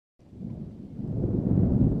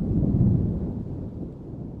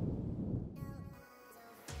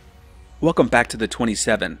Welcome back to the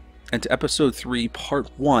 27 and to episode 3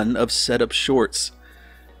 part 1 of Setup Shorts.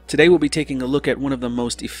 Today we'll be taking a look at one of the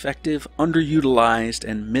most effective, underutilized,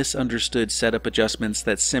 and misunderstood setup adjustments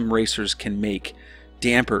that sim racers can make: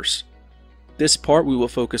 dampers. This part we will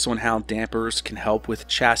focus on how dampers can help with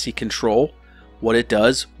chassis control, what it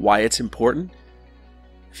does, why it's important.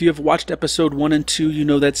 If you have watched episode 1 and 2, you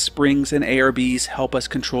know that springs and ARBs help us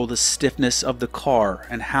control the stiffness of the car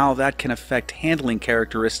and how that can affect handling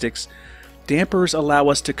characteristics. Dampers allow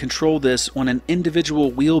us to control this on an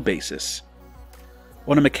individual wheel basis.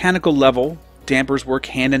 On a mechanical level, dampers work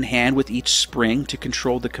hand in hand with each spring to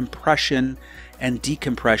control the compression and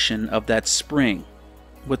decompression of that spring.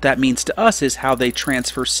 What that means to us is how they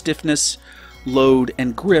transfer stiffness, load,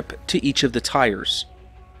 and grip to each of the tires.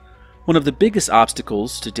 One of the biggest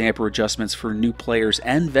obstacles to damper adjustments for new players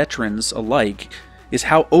and veterans alike is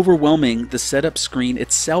how overwhelming the setup screen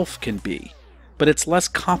itself can be, but it's less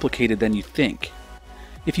complicated than you think.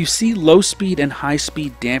 If you see low-speed and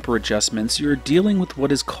high-speed damper adjustments, you're dealing with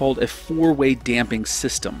what is called a four-way damping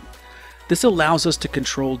system. This allows us to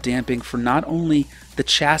control damping for not only the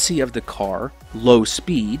chassis of the car, low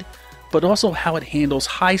speed, but also how it handles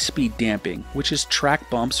high-speed damping, which is track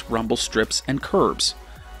bumps, rumble strips, and curbs.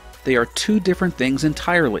 They are two different things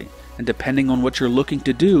entirely, and depending on what you're looking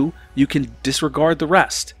to do, you can disregard the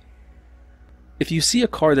rest. If you see a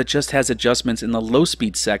car that just has adjustments in the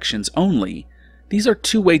low-speed sections only, these are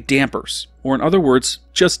two-way dampers, or in other words,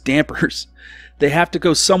 just dampers. They have to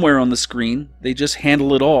go somewhere on the screen, they just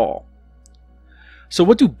handle it all. So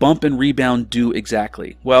what do bump and rebound do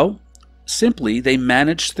exactly? Well, simply they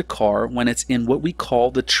manage the car when it's in what we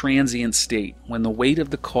call the transient state, when the weight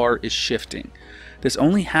of the car is shifting. This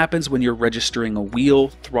only happens when you're registering a wheel,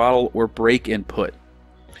 throttle, or brake input.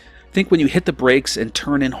 Think when you hit the brakes and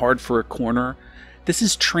turn in hard for a corner. This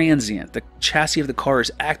is transient. The chassis of the car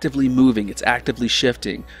is actively moving, it's actively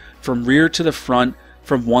shifting, from rear to the front,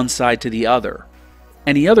 from one side to the other.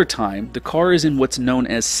 Any other time, the car is in what's known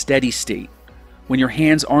as steady state. When your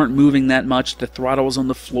hands aren't moving that much, the throttle is on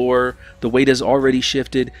the floor, the weight is already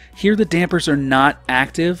shifted. Here the dampers are not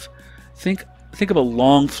active. Think of a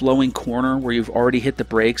long flowing corner where you've already hit the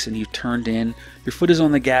brakes and you've turned in, your foot is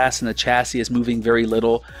on the gas and the chassis is moving very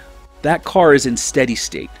little. That car is in steady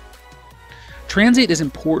state. Transient is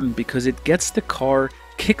important because it gets the car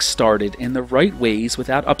kick-started in the right ways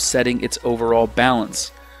without upsetting its overall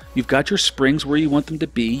balance. You've got your springs where you want them to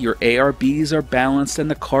be, your ARBs are balanced, and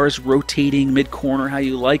the car is rotating mid-corner how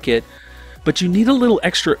you like it, but you need a little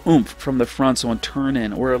extra oomph from the fronts on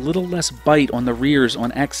turn-in or a little less bite on the rears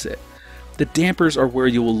on exit. The dampers are where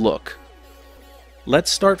you will look. Let's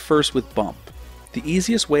start first with bump. The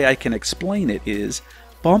easiest way I can explain it is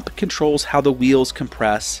bump controls how the wheels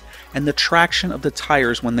compress and the traction of the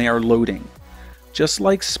tires when they are loading. Just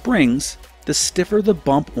like springs, the stiffer the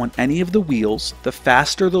bump on any of the wheels, the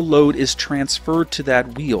faster the load is transferred to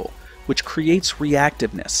that wheel, which creates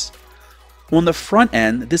reactiveness. On the front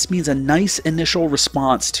end, this means a nice initial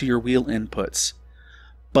response to your wheel inputs,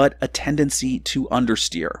 but a tendency to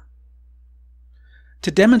understeer.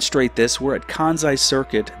 To demonstrate this, we're at Kansai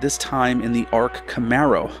Circuit, this time in the ARC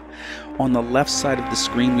Camaro. On the left side of the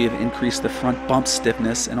screen we have increased the front bump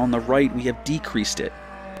stiffness, and on the right we have decreased it.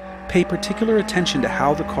 Pay particular attention to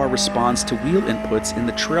how the car responds to wheel inputs in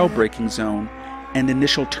the trail braking zone and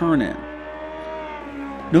initial turn-in.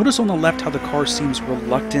 Notice on the left how the car seems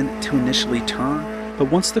reluctant to initially turn,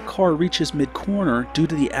 but once the car reaches mid-corner, due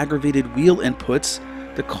to the aggravated wheel inputs,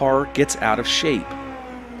 the car gets out of shape.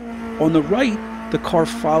 On the right, the car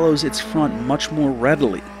follows its front much more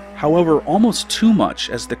readily, however almost too much,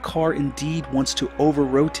 as the car indeed wants to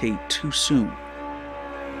over-rotate too soon.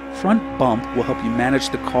 Front bump will help you manage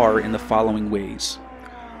the car in the following ways.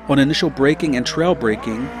 On initial braking and trail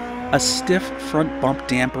braking, a stiff front bump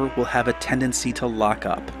damper will have a tendency to lock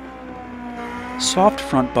up. Soft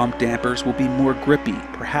front bump dampers will be more grippy,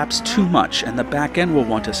 perhaps too much, and the back end will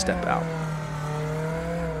want to step out.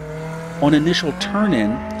 On initial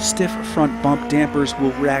turn-in, stiff front bump dampers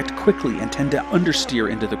will react quickly and tend to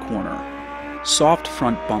understeer into the corner. Soft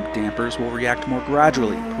front bump dampers will react more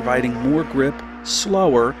gradually, providing more grip,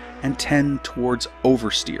 slower, and tend towards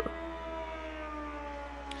oversteer.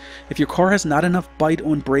 If your car has not enough bite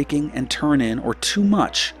on braking and turn-in, or too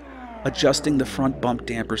much, adjusting the front bump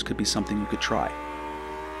dampers could be something you could try.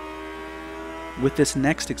 With this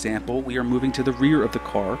next example, we are moving to the rear of the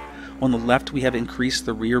car. On the left we have increased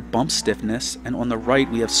the rear bump stiffness, and on the right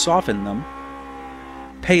we have softened them.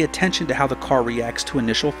 Pay attention to how the car reacts to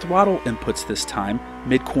initial throttle inputs this time,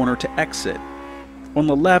 mid-corner to exit. On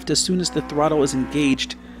the left, as soon as the throttle is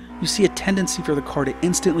engaged, you see a tendency for the car to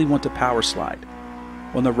instantly want to power slide.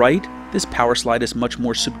 On the right, this power slide is much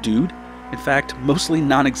more subdued, in fact, mostly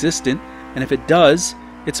non-existent, and if it does,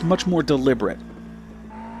 it's much more deliberate.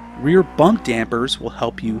 Rear bump dampers will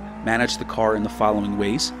help you manage the car in the following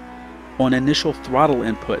ways. On initial throttle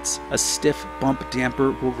inputs, a stiff bump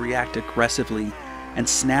damper will react aggressively and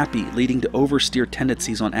snappy, leading to oversteer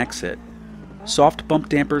tendencies on exit. Soft bump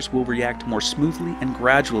dampers will react more smoothly and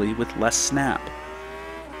gradually with less snap.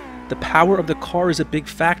 The power of the car is a big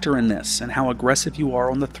factor in this, and how aggressive you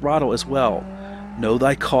are on the throttle as well. Know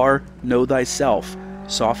thy car, know thyself.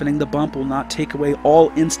 Softening the bump will not take away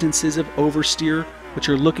all instances of oversteer. What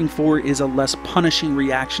you're looking for is a less punishing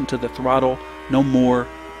reaction to the throttle, no more,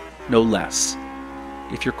 no less.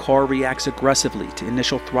 If your car reacts aggressively to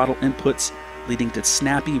initial throttle inputs, leading to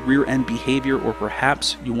snappy rear end behavior, or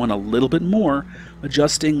perhaps you want a little bit more,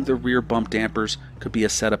 adjusting the rear bump dampers could be a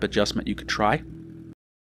setup adjustment you could try.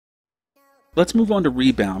 Let's move on to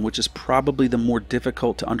Rebound, which is probably the more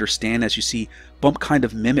difficult to understand, as you see bump kind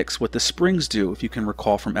of mimics what the springs do, if you can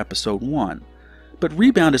recall from episode 1. But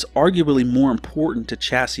Rebound is arguably more important to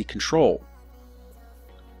chassis control.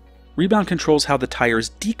 Rebound controls how the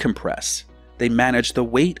tires decompress. They manage the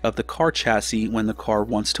weight of the car chassis when the car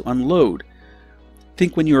wants to unload.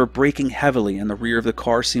 Think when you are braking heavily and the rear of the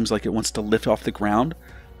car seems like it wants to lift off the ground.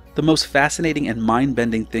 The most fascinating and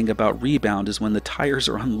mind-bending thing about Rebound is when the tires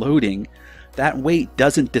are unloading, that weight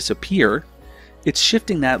doesn't disappear. It's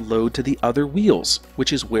shifting that load to the other wheels,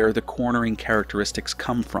 which is where the cornering characteristics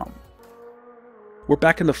come from. We're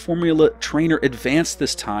back in the Formula Trainer Advanced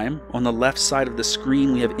this time. On the left side of the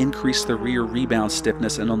screen we have increased the rear rebound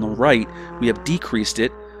stiffness, and on the right we have decreased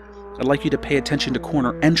it. I'd like you to pay attention to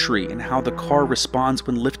corner entry and how the car responds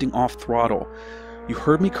when lifting off throttle. You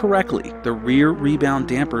heard me correctly, the rear rebound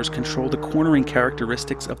dampers control the cornering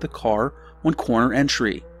characteristics of the car on corner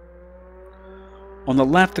entry. On the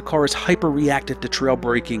left, the car is hyper-reactive to trail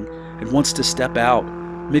braking and wants to step out.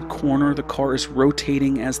 Mid-corner, the car is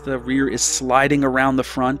rotating as the rear is sliding around the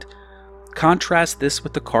front. Contrast this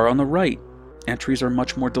with the car on the right. Entries are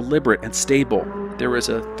much more deliberate and stable. There is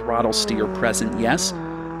a throttle steer present, yes,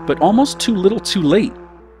 but almost too little too late.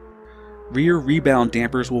 Rear rebound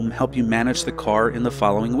dampers will help you manage the car in the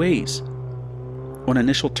following ways. On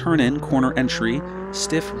initial turn-in, corner entry,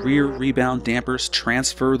 stiff rear rebound dampers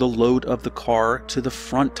transfer the load of the car to the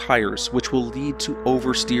front tires, which will lead to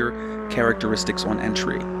oversteer characteristics on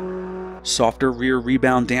entry. Softer rear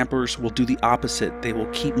rebound dampers will do the opposite. They will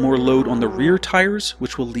keep more load on the rear tires,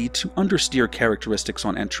 which will lead to understeer characteristics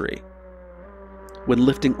on entry. When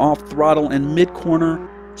lifting off throttle and mid-corner,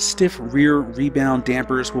 stiff rear rebound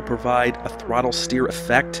dampers will provide a throttle steer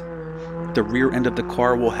effect. The rear end of the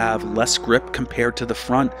car will have less grip compared to the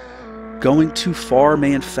front. Going too far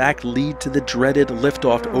may in fact lead to the dreaded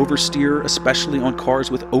liftoff oversteer, especially on cars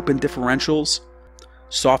with open differentials.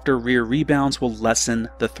 Softer rear rebounds will lessen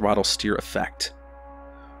the throttle steer effect.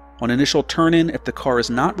 On initial turn-in, if the car is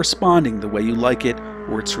not responding the way you like it,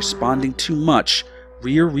 or it's responding too much,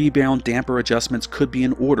 rear rebound damper adjustments could be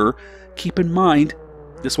in order. Keep in mind,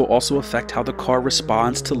 this will also affect how the car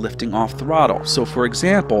responds to lifting off throttle. So for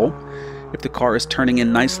example, if the car is turning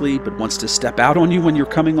in nicely but wants to step out on you when you're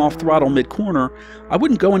coming off throttle mid-corner, I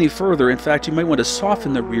wouldn't go any further. In fact, you might want to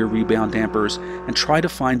soften the rear rebound dampers and try to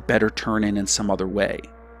find better turn-in in some other way.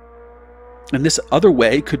 And this other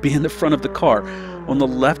way could be in the front of the car. On the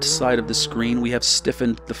left side of the screen, we have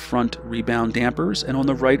stiffened the front rebound dampers, and on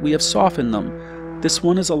the right, we have softened them. This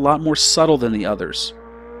one is a lot more subtle than the others.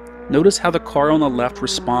 Notice how the car on the left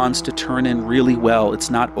responds to turn-in really well. It's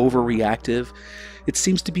not overreactive. It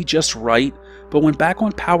seems to be just right, but when back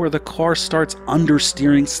on power, the car starts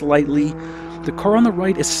understeering slightly. The car on the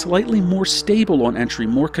right is slightly more stable on entry,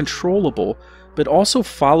 more controllable, but also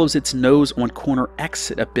follows its nose on corner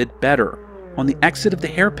exit a bit better. On the exit of the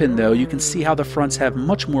hairpin, though, you can see how the fronts have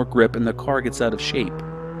much more grip and the car gets out of shape.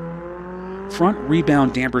 Front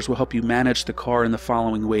rebound dampers will help you manage the car in the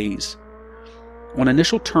following ways. On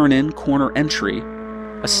initial turn-in, corner entry,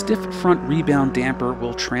 a stiff front rebound damper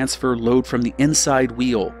will transfer load from the inside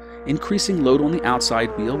wheel, increasing load on the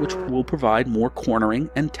outside wheel, which will provide more cornering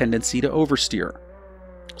and tendency to oversteer.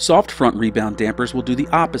 Soft front rebound dampers will do the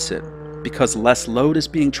opposite. Because less load is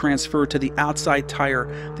being transferred to the outside tire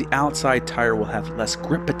will have less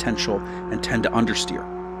grip potential and tend to understeer.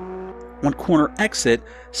 On corner exit,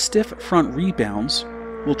 stiff front rebounds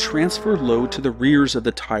will transfer load to the rears of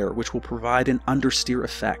the tire, which will provide an understeer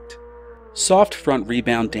effect. Soft front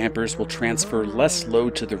rebound dampers will transfer less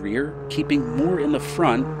load to the rear, keeping more in the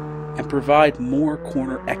front, and provide more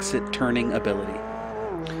corner exit turning ability.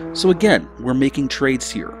 So again, we're making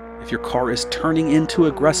trades here. If your car is turning in too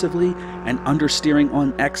aggressively and understeering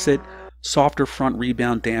on exit, softer front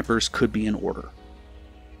rebound dampers could be in order.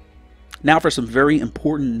 Now for some very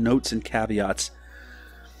important notes and caveats.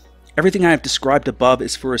 Everything I have described above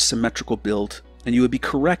is for a symmetrical build, and you would be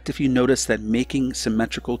correct if you notice that making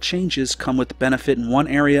symmetrical changes come with benefit in one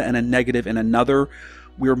area and a negative in another.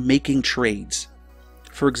 We're making trades.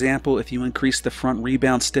 For example, if you increase the front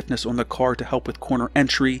rebound stiffness on the car to help with corner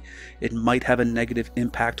entry, it might have a negative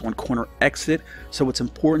impact on corner exit, so it's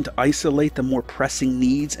important to isolate the more pressing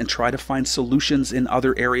needs and try to find solutions in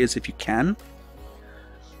other areas if you can.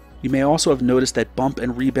 You may also have noticed that bump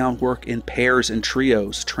and rebound work in pairs and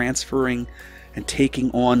trios, transferring and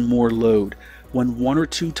taking on more load. When one or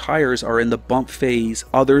two tires are in the bump phase,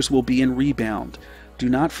 others will be in rebound. Do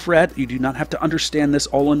not fret, you do not have to understand this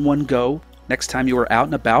all in one go. Next time you are out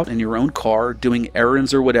and about in your own car, doing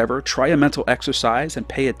errands or whatever, try a mental exercise and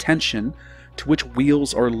pay attention to which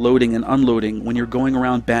wheels are loading and unloading when you're going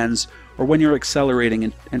around bends or when you're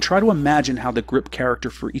accelerating, and try to imagine how the grip character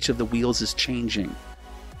for each of the wheels is changing.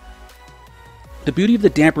 The beauty of the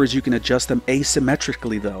damper is you can adjust them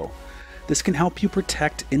asymmetrically though. This can help you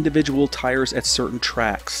protect individual tires at certain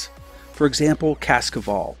tracks. For example,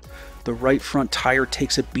 Cascaval. The right front tire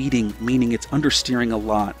takes a beating, meaning it's understeering a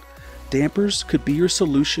lot. Dampers could be your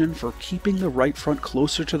solution for keeping the right front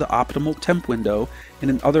closer to the optimal temp window in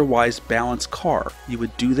an otherwise balanced car. You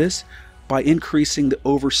would do this by increasing the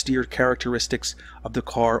oversteer characteristics of the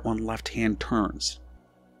car on left-hand turns.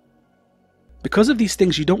 Because of these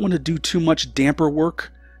things, you don't want to do too much damper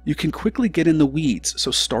work. You can quickly get in the weeds,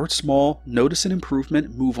 so start small, notice an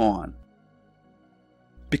improvement, move on.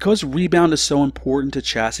 Because rebound is so important to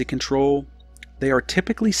chassis control, they are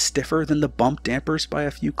typically stiffer than the bump dampers by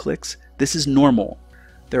a few clicks. This is normal.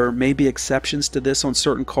 There may be exceptions to this on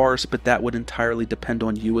certain cars, but that would entirely depend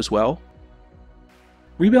on you as well.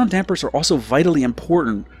 Rebound dampers are also vitally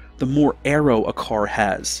important the more aero a car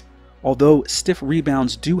has. Although stiff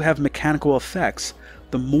rebounds do have mechanical effects,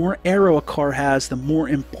 the more aero a car has, the more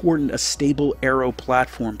important a stable aero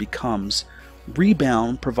platform becomes.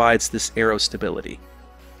 Rebound provides this aero stability.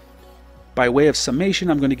 By way of summation,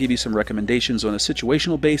 I'm going to give you some recommendations on a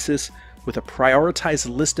situational basis with a prioritized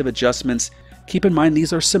list of adjustments. Keep in mind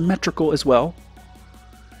these are symmetrical as well.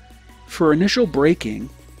 For initial braking,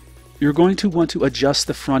 you're going to want to adjust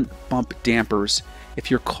the front bump dampers. If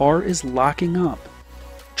your car is locking up,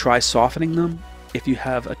 try softening them. If you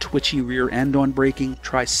have a twitchy rear end on braking,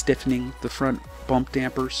 try stiffening the front bump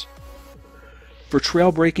dampers. For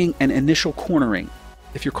trail braking and initial cornering,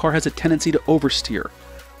 if your car has a tendency to oversteer,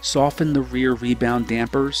 soften the rear rebound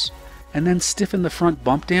dampers and then stiffen the front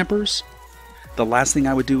bump dampers. The last thing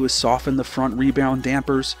I would do is soften the front rebound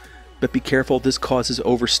dampers, but be careful, this causes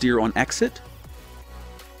oversteer on exit.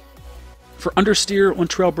 For understeer on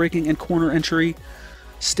trail braking and corner entry,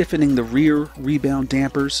 stiffening the rear rebound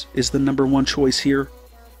dampers is the #1 choice here,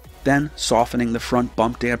 then softening the front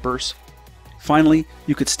bump dampers. Finally,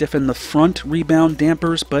 you could stiffen the front rebound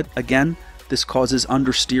dampers, but again, this causes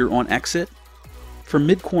understeer on exit. For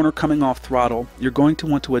mid-corner coming off throttle, you're going to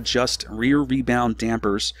want to adjust rear rebound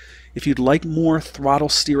dampers. If you'd like more throttle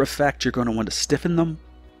steer effect, you're going to want to stiffen them.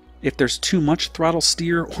 If there's too much throttle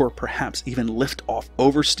steer or perhaps even lift off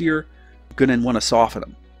oversteer, you're going to want to soften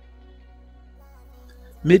them.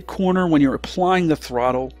 Mid-corner, when you're applying the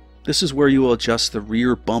throttle, this is where you will adjust the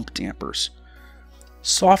rear bump dampers.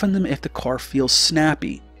 Soften them if the car feels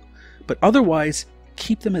snappy, but otherwise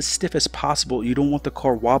keep them as stiff as possible. You don't want the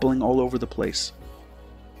car wobbling all over the place.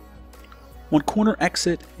 On corner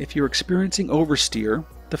exit, if you're experiencing oversteer,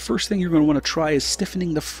 the first thing you're going to want to try is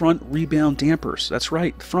stiffening the front rebound dampers. That's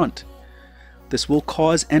right, front. This will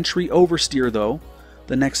cause entry oversteer though.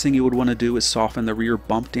 The next thing you would want to do is soften the rear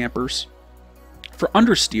bump dampers. For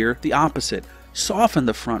understeer, the opposite. Soften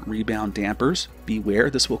the front rebound dampers. Beware,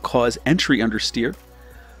 this will cause entry understeer.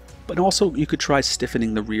 But also you could try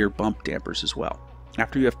stiffening the rear bump dampers as well.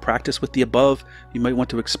 After you have practiced with the above, you might want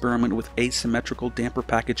to experiment with asymmetrical damper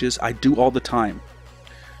packages. I do all the time.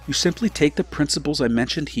 You simply take the principles I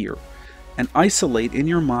mentioned here and isolate in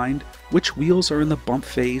your mind which wheels are in the bump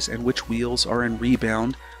phase and which wheels are in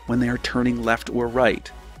rebound when they are turning left or right.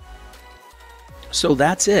 So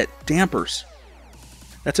that's it, dampers.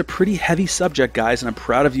 That's a pretty heavy subject, guys, and I'm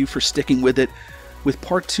proud of you for sticking with it. With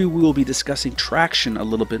part 2, we will be discussing traction a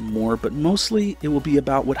little bit more, but mostly it will be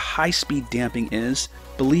about what high-speed damping is.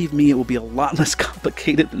 Believe me, it will be a lot less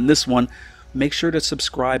complicated than this one. Make sure to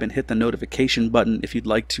subscribe and hit the notification button if you'd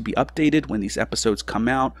like to be updated when these episodes come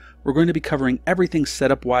out. We're going to be covering everything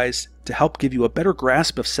setup-wise to help give you a better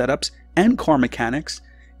grasp of setups and car mechanics.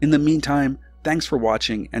 In the meantime, thanks for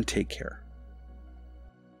watching and take care.